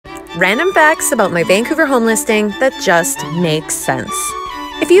Random facts about my Vancouver home listing that just make sense.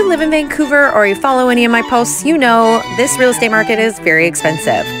 If you live in Vancouver or you follow any of my posts, you know this real estate market is very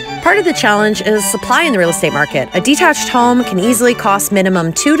expensive. Part of the challenge is supply in the real estate market. A detached home can easily cost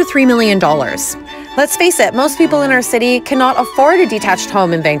minimum $2 to $3 million. Let's face it, most people in our city cannot afford a detached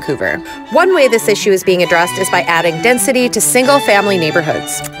home in Vancouver. One way this issue is being addressed is by adding density to single-family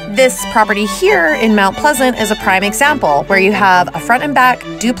neighborhoods. This property here in Mount Pleasant is a prime example, where you have a front and back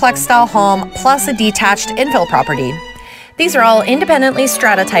duplex-style home plus a detached infill property. These are all independently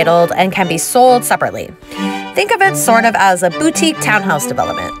strata titled and can be sold separately. Think of it sort of as a boutique townhouse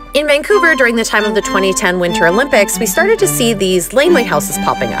development. In Vancouver, during the time of the 2010 Winter Olympics, we started to see these laneway houses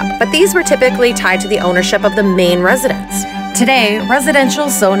popping up, but these were typically tied to the ownership of the main residence. Today, residential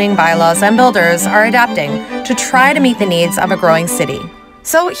zoning bylaws and builders are adapting to try to meet the needs of a growing city.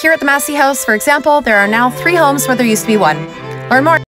 So here at the Massey House, for example, there are now 3 homes where there used to be 1. Learn more.